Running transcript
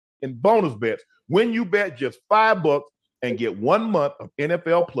in bonus bets when you bet just $5 and get 1 month of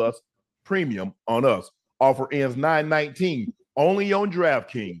NFL Plus premium on us. Offer ends 9/19, only on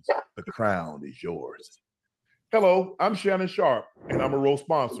DraftKings. The crown is yours. Hello, I'm Shannon Sharp, and I'm a Roe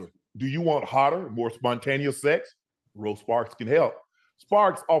sponsor. Do you want hotter, more spontaneous sex? Roe Sparks can help.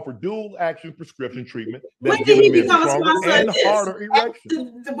 Sparks offer dual-action prescription treatment that's giving men stronger and harder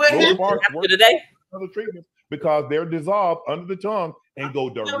erections. Roe Sparks work other treatments because they're dissolved under the tongue and go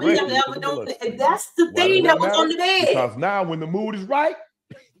directly to the bloodstream. That's the thing that was on the bed. Because now, when the mood is right,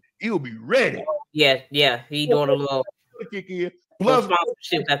 he'll be ready. Yeah, he doing a little kick in. Plus,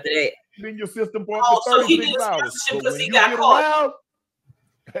 sponsorship after that. In your system for 36 hours. So when you get around,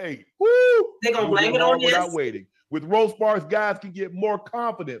 hey, woo! They're gonna blame it on this. Without waiting. With Roe Sparks, guys can get more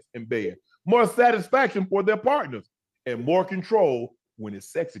confidence in bed, more satisfaction for their partners, and more control when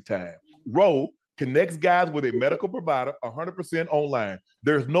it's sexy time. Roe connects guys with a medical provider 100% online.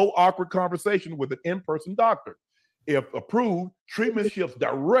 There's no awkward conversation with an in-person doctor. If approved, treatment ships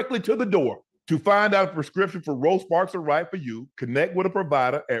directly to the door. To find out if prescription for Roe Sparks are right for you, connect with a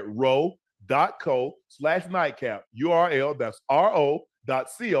provider at roe.co/nightcap. URL, that's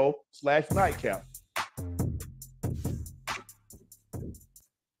ro.co/nightcap.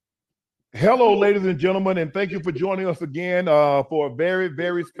 Hello, ladies and gentlemen, and thank you for joining us again for a very,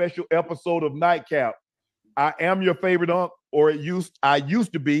 very special episode of Nightcap. I am your favorite unk, or I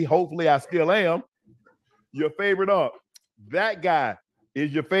used to be, hopefully I still am, your favorite unk. That guy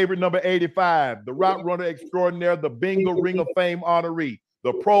is your favorite number 85, the route runner extraordinaire, the Bingo Ring of Fame honoree,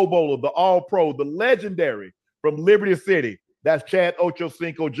 the Pro Bowler, the All-Pro, the legendary from Liberty City. That's Chad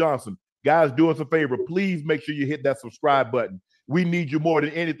Ochocinco Johnson. Guys, do us a favor. Please make sure you hit that subscribe button. We need you more than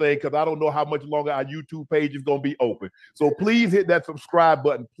anything because I don't know how much longer our YouTube page is going to be open. So please hit that subscribe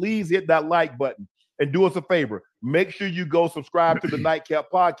button. Please hit that like button. And do us a favor. Make sure you go subscribe to the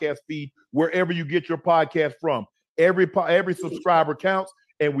Nightcap podcast feed wherever you get your podcast from. Every subscriber counts,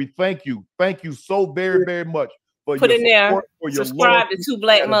 and we thank you. Thank you so very, very much for Put your in there. support, for your Subscribe to Two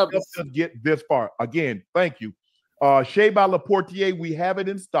Black Mothers. Get this far. Again, thank you. Shay by Laportier, we have it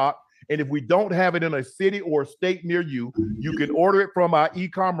in stock. And if we don't have it in a city or a state near you, you can order it from our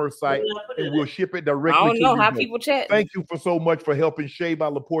e-commerce site, and we'll ship it directly. I don't know how people chat. Thank you so much for helping Shay by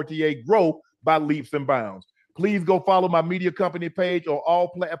Laportier grow by leaps and bounds. Please go follow my media company page on all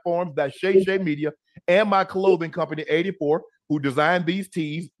platforms. That's Shay Shay Media, and my clothing company 84, who designed these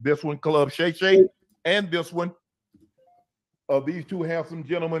tees. This one, Club Shay Shay, and this one of these two handsome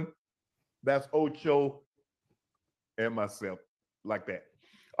gentlemen. That's Ocho and myself, like that.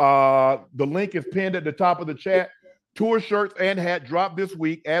 The link is pinned at the top of the chat. Tour shirts and hat dropped this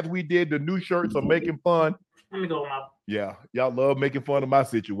week. As we did, the new shirts are making fun. Let me go up. Yeah, y'all love making fun of my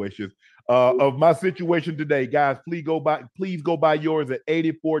situations. Of my situation today, guys, please go buy yours at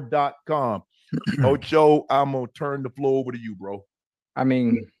 84.com. Ocho, I'm gonna turn the floor over to you, bro. I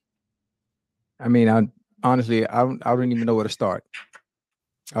honestly, I don't even know where to start.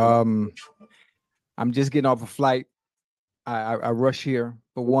 I'm just getting off a flight. I rush here.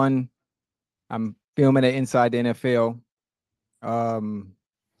 For one, I'm filming it inside the NFL.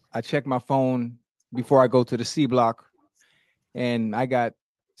 I check my phone before I go to the C block, and I got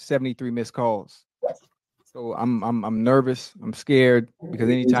 73 missed calls. So I'm nervous. I'm scared because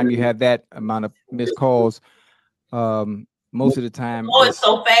anytime you have that amount of missed calls, most of the time. Oh, it's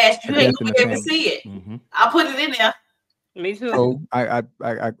so fast you ain't gonna be able to see it. Mm-hmm. I'll put it in there. Me too. So I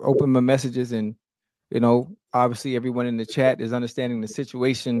open my messages, and obviously everyone in the chat is understanding the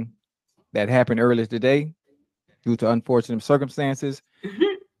situation that happened earlier today due to unfortunate circumstances.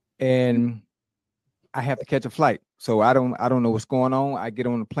 And I have to catch a flight. So I don't know what's going on. I get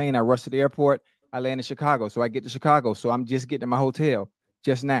on the plane, I rush to the airport, I land in Chicago. So I get to Chicago. So I'm just getting to my hotel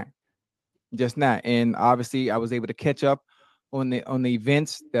just now. And obviously I was able to catch up on the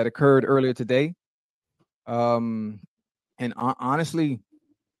events that occurred earlier today. And honestly,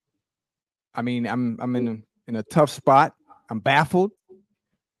 I'm in a tough spot. I'm baffled.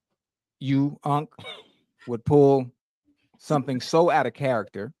 You, Unc, would pull something so out of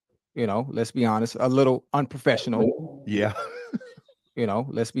character, let's be honest, a little unprofessional. Yeah.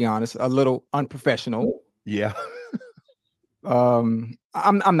 Let's be honest, a little unprofessional. Yeah. I'm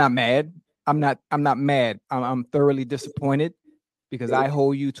not mad. I'm not mad. I'm thoroughly disappointed because I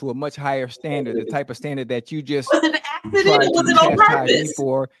hold you to a much higher standard, the type of standard that you just Was it an accident? Was it on purpose?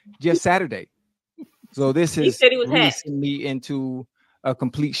 For just Saturday. So this is releasing me into a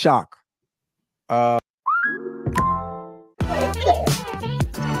complete shock.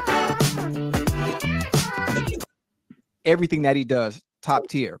 Everything that he does, top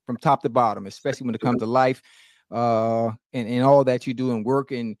tier, from top to bottom, especially when it comes to life. and all that you do and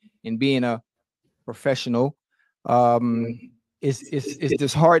work and being a professional. It's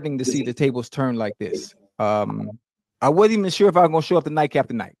disheartening to see the tables turn like this. I wasn't even sure if I was gonna show up to nightcap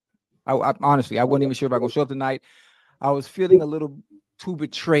tonight. I honestly, I wasn't even sure if I was gonna show up tonight. I was feeling a little too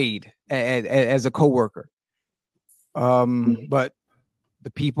betrayed as a coworker. But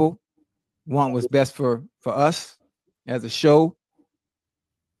the people want what's best for us as a show,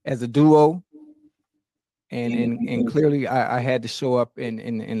 as a duo, and clearly I had to show up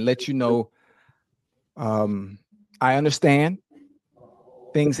and let you know. I understand.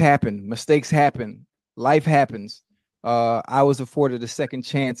 Things happen, mistakes happen, life happens. I was afforded a second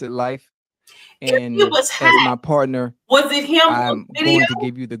chance at life, and as my partner, was it him? I'm going to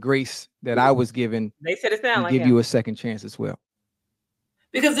give you the grace that I was given. They said it sound and like give him. you a second chance as well.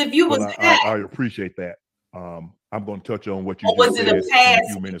 Because if you was Well, I appreciate that. I'm going to touch on what you or just was said it a past in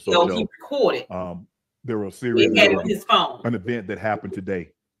a few minutes. video So, he recorded? there were a series He had it of on his phone. an event that happened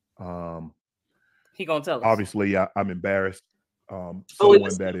today. He gonna tell us. Obviously, I'm embarrassed.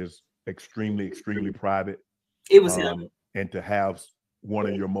 Someone that is extremely, extremely private. It was him. And to have one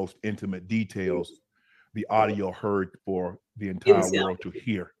of your most intimate details, the audio heard for the entire world to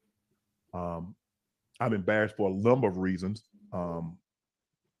hear. I'm embarrassed for a number of reasons.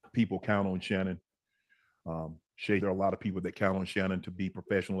 People count on Shannon. Shay, there are a lot of people that count on Shannon to be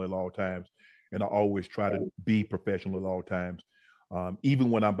professional at all times. And I always try to be professional at all times. Even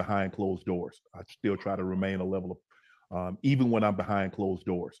when I'm behind closed doors, I still try to remain a level of, even when I'm behind closed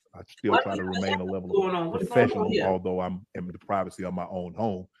doors, I still try to remain a level of professional, although I'm in the privacy of my own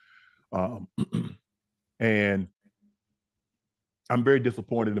home. And I'm very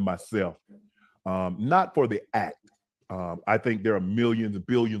disappointed in myself, not for the act. I think there are millions and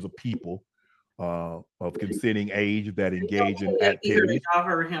billions of people of consenting age that engage in activities.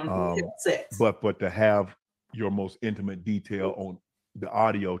 But to have your most intimate detail on the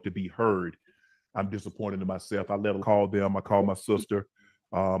audio to be heard, I'm disappointed in myself. I let them call them. I called my sister.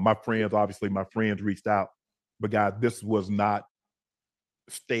 My friends, obviously, my friends reached out. But guys, this was not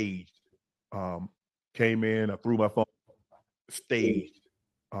staged. Came in, I threw my phone. Staged.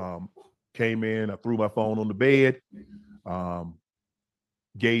 Came in, I threw my phone on the bed.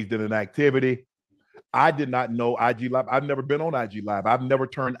 Gazed in an activity. I did not know IG Live. I've never been on IG Live. I've never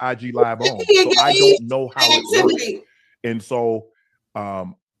turned IG Live on. So I don't know how it works. And so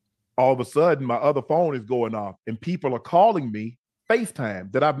all of a sudden, my other phone is going off and people are calling me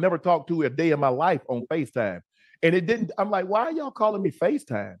FaceTime that I've never talked to a day in my life on FaceTime. And it didn't, I'm like, why are y'all calling me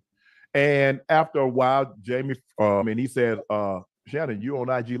FaceTime? And after a while, Jamie, and he said, Shannon, you on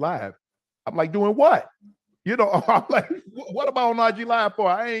IG Live. I'm like, doing what? You know, I'm like, what am I on IG Live for?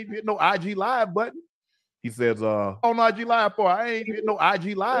 I ain't hit no IG Live button. He says, on IG Live for? I ain't hit no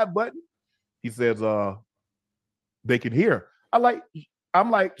IG Live button. He says, they can hear. I'm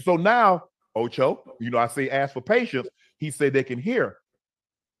like, so now, Ocho, you know, I say ask for patience. He said they can hear.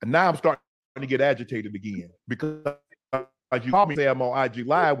 And now I'm starting to get agitated again because you call me say I'm on IG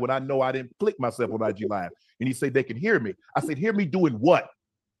Live when I know I didn't click myself on IG Live. And he said they can hear me. I said, hear me doing what?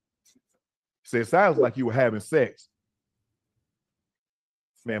 He said, it sounds like you were having sex.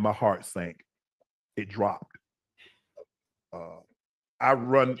 Man, my heart sank. It dropped. I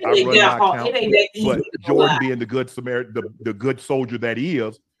run my account, but Jordan being the good Samaritan, the good soldier that he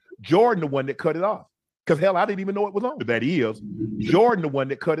is, Jordan the one that cut it off. Because hell, I didn't even know it was on. That he is. Jordan the one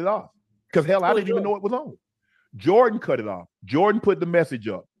that cut it off. Because hell, I didn't even know it was on. Jordan cut it off. Jordan put the message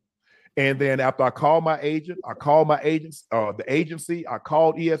up. And then after I called my agent, the agency, I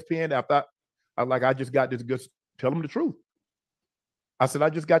called ESPN after I just got this good, tell them the truth. I said, I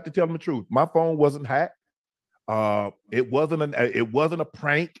just got to tell them the truth. My phone wasn't hacked. It wasn't a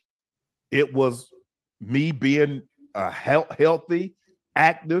prank. It was me being a healthy,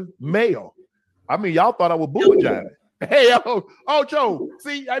 active male. I mean, y'all thought I was booby jiving. Hey, Ocho,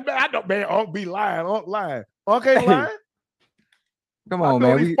 see, I don't, man, I'll be lying, Okay, lying. Come on,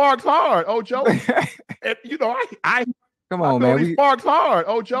 man. He sparks hard, Ocho. And, you know, I come on, man. He sparks hard,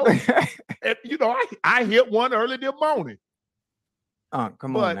 Ocho. And, you know, I hit one early this morning.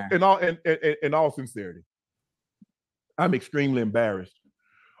 Come on, man. In all sincerity, I'm extremely embarrassed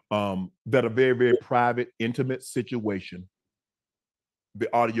that a very, very private, intimate situation,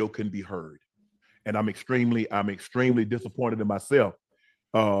 the audio can be heard. And I'm extremely disappointed in myself.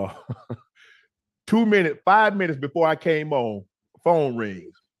 5 minutes before I came on, phone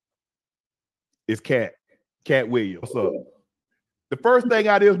rings. It's Cat Williams. What's up? The first thing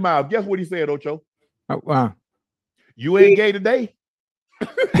out of his mouth, guess what he said, Ocho? Wow. You ain't gay today?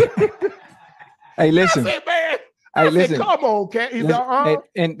 Hey, listen. I said, man. Hey, listen. Come on, Cat. He's like,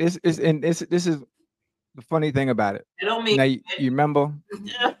 and this is the funny thing about it. That don't mean now you remember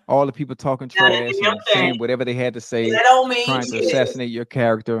all the people talking trash and saying whatever they had to say, that don't mean trying to assassinate your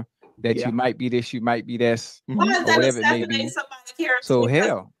character, that you might be this, you might be this, Why is or that whatever it may be. somebody's character? So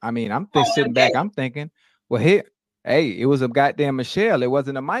hell, I mean, I'm just sitting back, I'm thinking, well, here, hey, it was a goddamn Michelle, it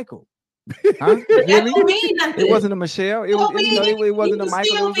wasn't a Michael. Huh? That don't mean nothing. It wasn't a Michelle. It was, it wasn't a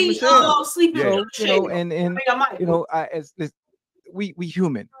Michael. It was a Michelle. So, we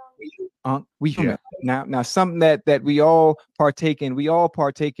human. We human. Now something that we all partake in. We all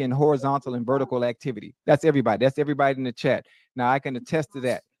partake in horizontal and vertical activity. That's everybody. That's everybody in the chat. Now I can attest to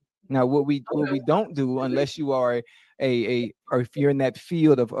that. Now what we don't do, unless you are or if you're in that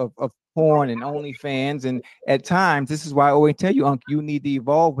field of porn and OnlyFans, and at times this is why I always tell you, Unc, you need to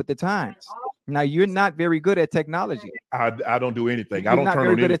evolve with the times. Now you're not very good at technology. I don't do anything. You're I don't not turn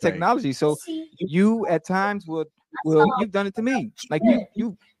very on good anything. at technology. So you at times will you've done it to me. Like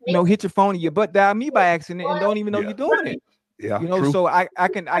you hit your phone and your butt dial me by accident and don't even know you're doing it. Yeah, true. So I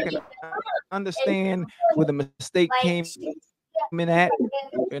can understand where the mistake came in at.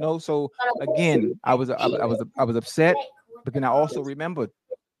 So again, I was upset, but then I also remembered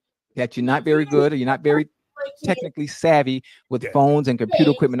that you're not very good, or you're not very technically savvy with phones and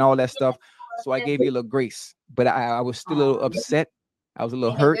computer equipment, all that stuff. So I gave you a little grace, but I was still a little upset. I was a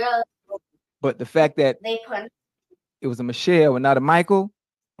little hurt. But the fact that it was a Michelle and not a Michael,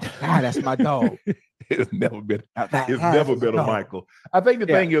 that's my dog. It's never been a Michael. I think the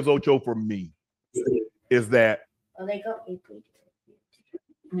thing is, Ocho, for me, is that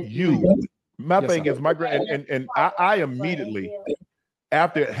my thing is my and I immediately,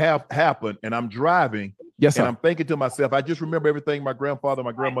 after it happened and I'm driving, and I'm thinking to myself, I just remember everything my grandfather,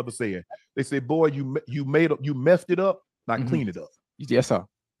 my grandmother said. They said, boy, you messed it up, now clean it up. Yes, sir.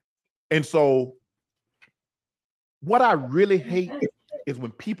 And so what I really hate is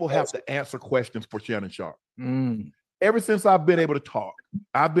when people have to answer questions for Shannon Sharpe. Ever since I've been able to talk,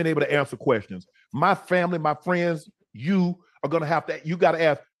 I've been able to answer questions. My family, my friends, you are going to have to, you got to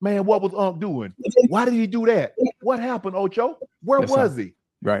ask, man, what was Unc doing? Why did he do that? What happened, Ocho? Where was he?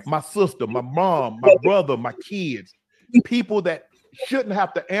 Right. My sister, my mom, my brother, my kids, people that shouldn't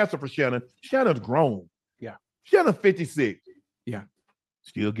have to answer for Shannon. Shannon's grown. Yeah. Shannon's 56. Yeah.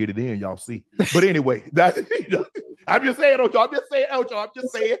 Still get it in, y'all see. But anyway, I'm just saying, Ocho. I'm just saying,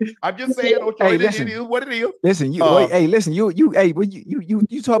 Ocho. Hey, it is what it is. Listen, you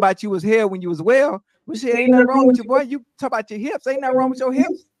talk about you was here when you was well. We say ain't nothing wrong with you, boy. You talk about your hips. Ain't nothing wrong with your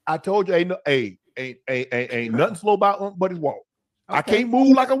hips. I told you, ain't nothing slow about Unc but his walk. Okay. I can't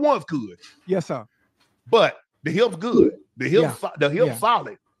move like I once could. Yes, sir. But the hips good. The hips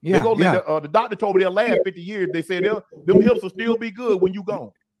solid. Yeah. The doctor told me they'll last 50 years. They said them hips will still be good when you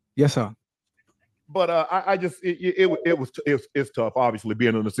gone. Yes, sir. But it's tough, obviously,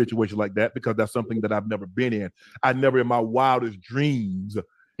 being in a situation like that, because that's something that I've never been in. I never in my wildest dreams,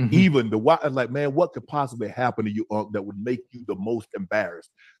 even like, man, what could possibly happen to you, Unc, that would make you the most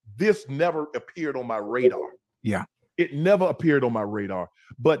embarrassed? This never appeared on my radar. Yeah. It never appeared on my radar.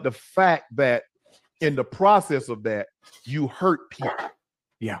 But the fact that in the process of that, you hurt people.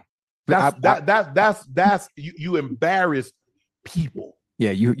 Yeah. That's you embarrass people.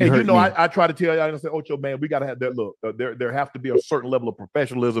 Yeah, you I try to tell you, I say, Ocho, man, we gotta have that look. There have to be a certain level of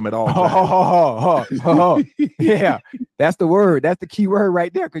professionalism at all times. Yeah, that's the word. That's the key word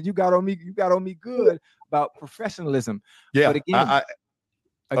right there. Because you got on me good about professionalism. Yeah. But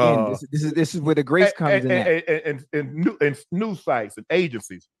again, this is where the grace comes in. And news sites and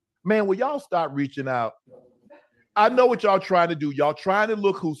agencies, man, will y'all start reaching out? I know what y'all trying to do. Y'all trying to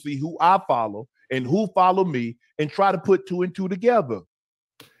look who I follow and who follow me and try to put two and two together.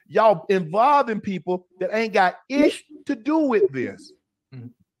 Y'all involving people that ain't got ish to do with this.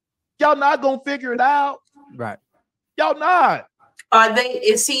 Y'all not gonna figure it out. Right. Y'all not. Are they?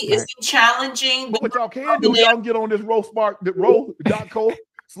 Is he challenging? But what y'all can do, y'all can get on this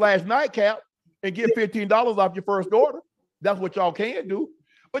row.co/nightcap and get $15 off your first order. That's what y'all can do.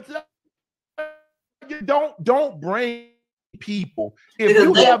 But you don't bring people if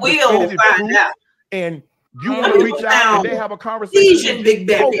you have definitive truth and you want to reach out and they have a conversation.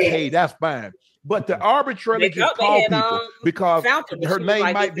 Okay, that's fine. But to arbitrarily just call people because her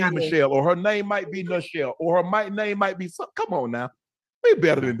name might be Michelle or her name might be Michelle or her name might be some. Come on now, be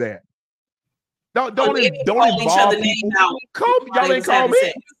better than that. Don't involve people. Y'all ain't call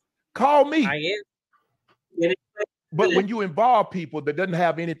me. Call me. But when you involve people that doesn't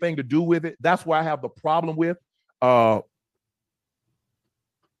have anything to do with it, that's why I have the problem with. But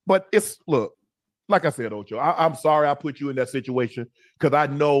look, like I said, Ocho, I'm sorry I put you in that situation because I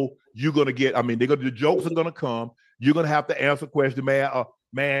know you're gonna get. I mean, the jokes are gonna come. You're gonna have to answer questions, man.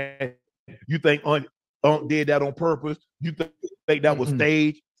 Man, you think Unc did that on purpose? You think that was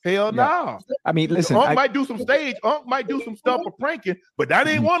staged? Hell no. I mean, listen, Unc might do some stage. Unc might do some stuff for pranking, but that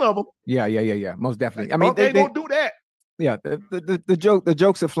ain't one of them. Yeah. Most definitely. I mean, Unc ain't gonna do that. Yeah, the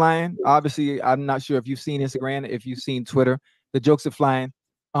jokes are flying. Obviously, I'm not sure if you've seen Instagram, if you've seen Twitter. The jokes are flying.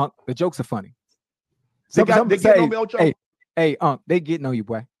 Unc, the jokes are funny. They getting on me, Ocho. Hey, Unc, they getting on you,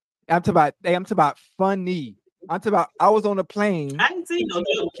 boy. I'm talking about funny. I'm talking about I was on a plane I didn't see no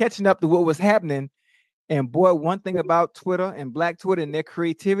joke. catching up to what was happening. And boy, one thing about Twitter and Black Twitter and their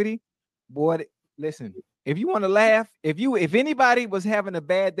creativity, boy, listen, if you want to laugh, if anybody was having a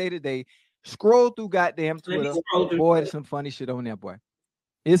bad day today, scroll through goddamn Twitter. Boy, there's some funny shit on there, boy.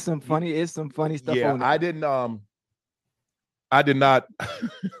 It's some funny stuff on there. I did not.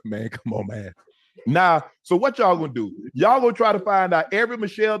 Man, come on, man. Now, so what y'all gonna do? Y'all gonna try to find out every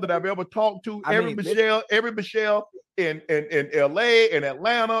Michelle that I've ever talked to, every Michelle in LA, in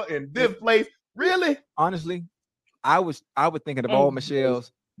Atlanta, in this place. Really? Honestly, I was thinking of all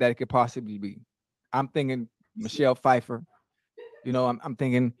Michelles that it could possibly be. I'm thinking Michelle Pfeiffer. You know, I'm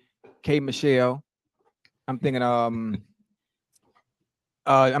thinking K Michelle. I'm thinking I'm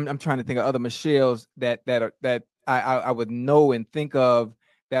trying to think of other Michelles that I would know and think of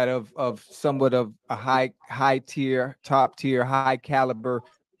that of somewhat of a high tier, top tier, high caliber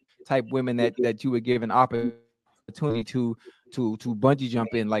type women that you would give an opportunity to bungee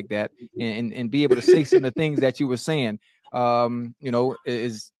jump in like that and be able to say some of the things that you were saying. You know,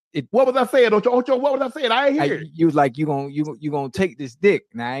 is it? What was I saying, Ocho? What was I saying? I ain't hear. You was like you gonna take this dick.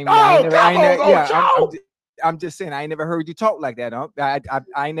 Now I'm just saying I ain't never heard you talk like that. I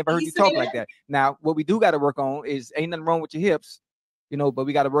ain't never heard you talk like that. Now what we do got to work on is ain't nothing wrong with your hips, you know, but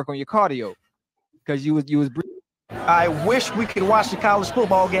we got to work on your cardio because you was. I wish we could watch the college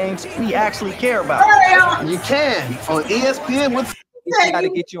football games we actually care about. You can on ESPN with. I got to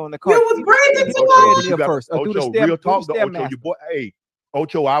get you on the card. You was breathing too long. First. Ocho, real talk, Ocho, your boy. Hey,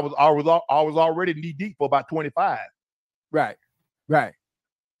 Ocho, I was already knee deep for about 25. Right. I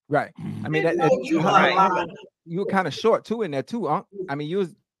mean, you were kind of short too in there too, huh? I mean, you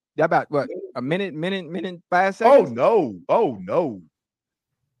was about what a minute, 5 seconds. Oh no. No.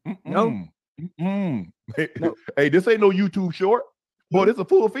 No. Hey, this ain't no YouTube short. Boy, this is a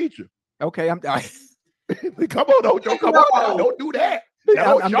full feature. Okay, come on, Ocho, come on. Don't do that.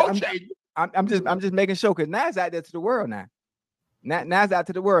 I'm just making sure because now it's out there to the world now. Now it's out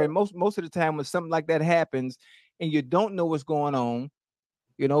to the world. And most of the time when something like that happens and you don't know what's going on,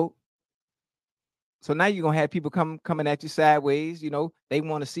 you know. So now you're gonna have people coming at you sideways, you know, they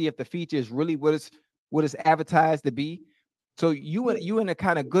want to see if the feature is really what it's advertised to be. So you in a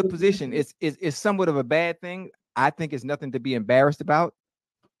kind of good position. It's somewhat of a bad thing. I think it's nothing to be embarrassed about.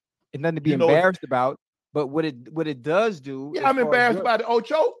 It's nothing to be embarrassed about. But what it does do. Yeah, I'm embarrassed about it,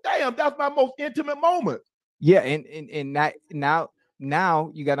 Ocho. Damn, that's my most intimate moment. Yeah, and now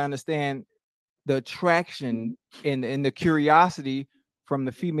you got to understand the attraction and the curiosity from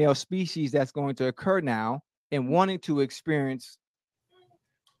the female species that's going to occur now and wanting to experience.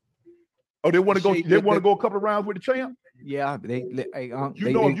 Oh, they want to go. They want to go a couple of rounds with the champ. Yeah,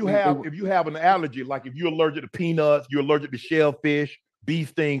 if you have an allergy, like if you're allergic to peanuts, you're allergic to shellfish, bee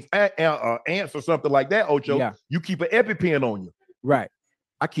stings, ants, or something like that, Ocho. You keep an EpiPen on you. Right.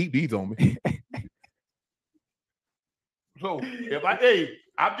 I keep these on me. So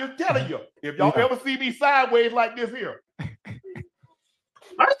I'm just telling you, if y'all ever see me sideways like this here.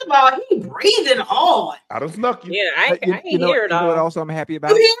 First of all, he breathing hard. I done snuck you. Yeah, I ain't hear it all. You know what also I'm happy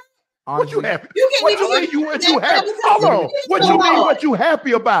about? What you happy? What you happy? Hold on. What you mean? What you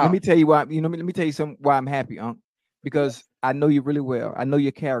happy about? Let me tell you why. Let me tell you why I'm happy, Unc. Because I know you really well. I know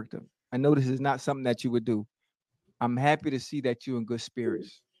your character. I know this is not something that you would do. I'm happy to see that you're in good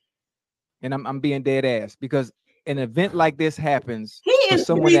spirits, and I'm being dead ass because an event like this happens for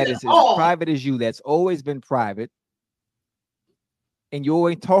someone that is as private as you. That's always been private, and you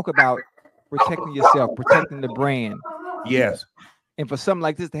always talk about protecting yourself, protecting the brand. Yes. And for something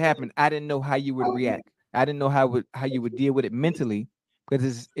like this to happen, I didn't know how you would react. I didn't know how you would deal with it mentally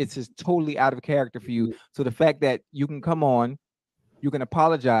because it's just totally out of character for you. So the fact that you can come on, you can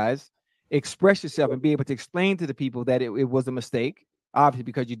apologize, express yourself, and be able to explain to the people that it was a mistake, obviously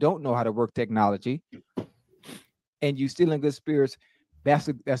because you don't know how to work technology, and you still in good spirits, that's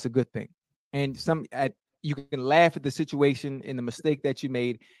a good thing. And you can laugh at the situation and the mistake that you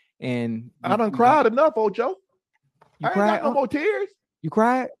made. And I done cried enough, Ocho. I ain't got no more tears. You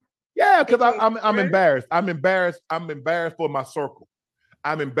cried? Yeah, because I'm embarrassed. I'm embarrassed for my circle.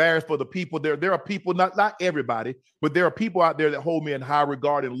 I'm embarrassed for the people there. There are people, not everybody, but there are people out there that hold me in high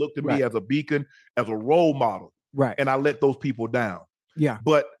regard and look to me as a beacon, as a role model. Right. And I let those people down. Yeah.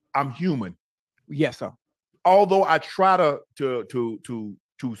 But I'm human. Yes, sir. Although I try to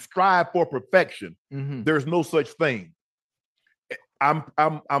strive for perfection, there's no such thing. I'm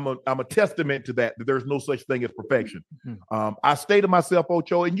a testament to that there's no such thing as perfection. I stay to myself,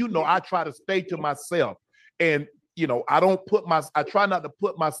 Ocho, and I try to stay to myself, and I try not to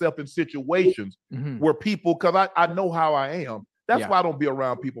put myself in situations where people, because I know how I am. That's why I don't be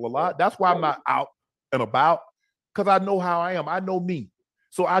around people a lot. That's why I'm not out and about, because I know how I am. I know me.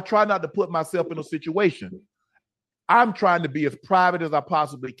 So I try not to put myself in a situation. I'm trying to be as private as I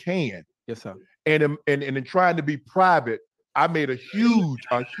possibly can. Yes, sir. And in trying to be private, I made a huge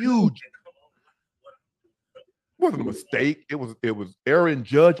wasn't a mistake. It was error in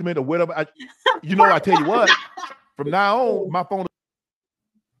judgment or whatever. I tell you what, from now on, my phone.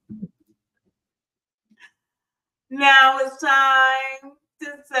 Now it's time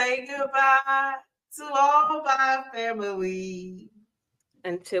to say goodbye to all my family.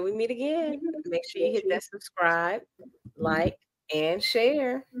 Until we meet again, make sure you hit that subscribe, like, and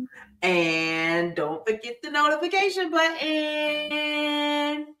share. And don't forget the notification button.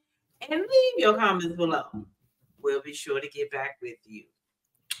 And leave your comments below. We'll be sure to get back with you.